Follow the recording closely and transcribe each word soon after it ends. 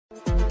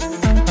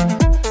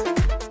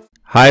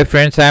Hi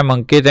friends, I am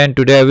Ankit and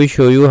today I will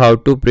show you how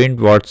to print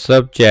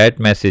WhatsApp chat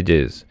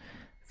messages.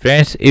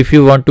 Friends, if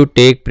you want to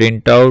take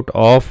printout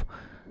of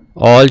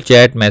all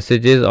chat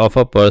messages of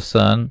a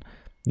person,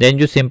 then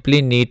you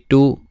simply need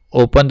to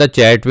open the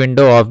chat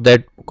window of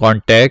that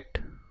contact.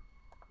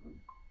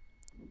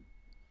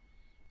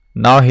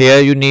 Now here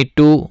you need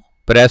to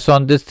press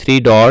on these three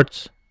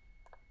dots.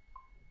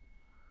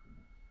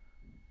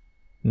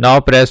 Now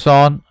press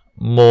on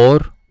more.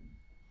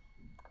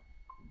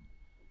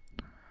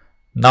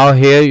 Now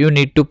here you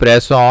need to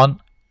press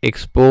on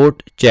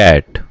export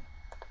chat.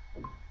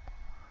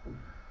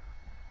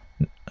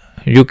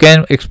 You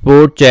can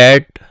export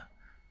chat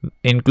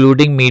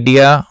including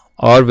media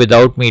or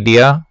without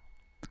media.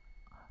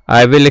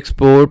 I will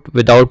export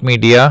without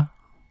media.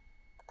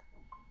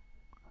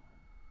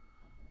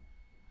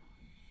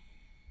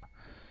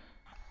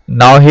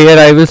 Now here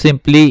I will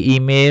simply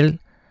email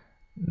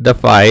the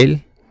file.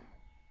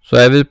 So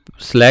I will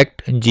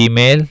select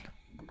Gmail.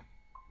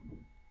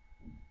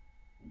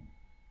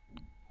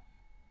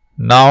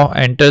 Now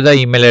enter the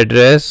email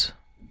address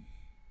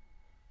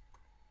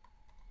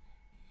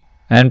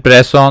and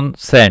press on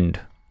send.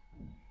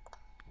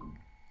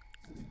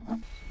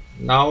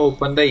 Now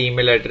open the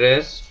email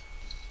address.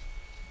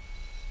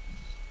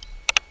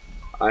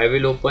 I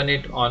will open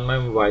it on my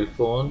mobile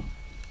phone.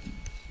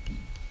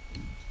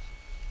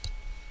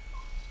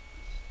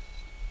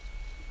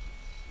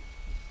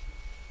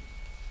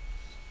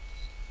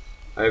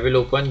 I will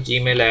open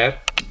Gmail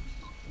app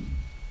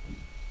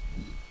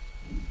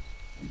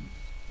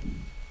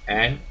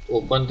and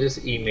open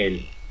this email.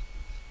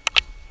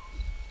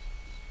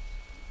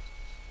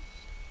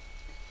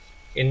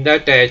 In the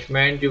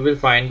attachment you will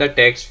find the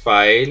text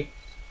file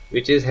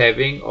which is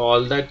having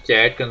all the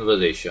chat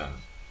conversation.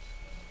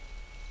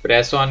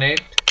 Press on it.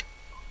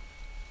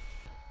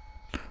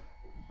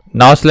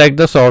 Now select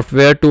the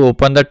software to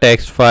open the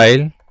text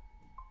file.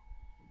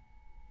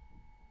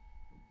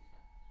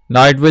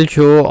 Now it will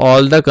show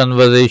all the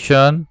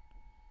conversation.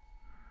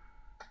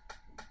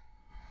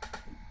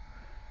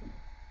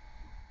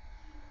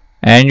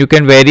 And you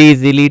can very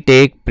easily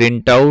take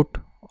printout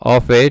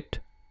of it.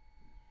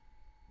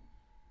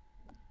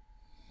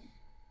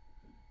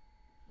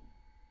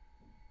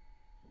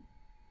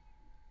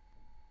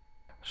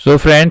 So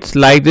friends,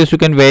 like this you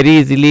can very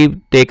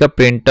easily take a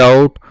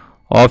printout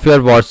of your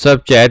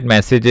WhatsApp chat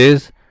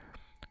messages.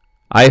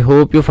 I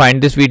hope you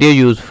find this video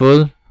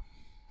useful.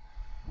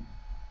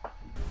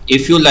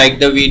 If you like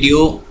the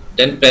video,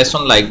 then press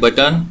on like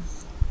button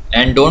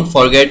and don't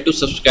forget to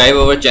subscribe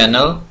our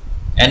channel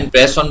and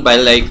press on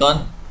bell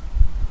icon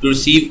to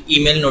receive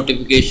email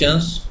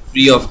notifications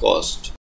free of cost.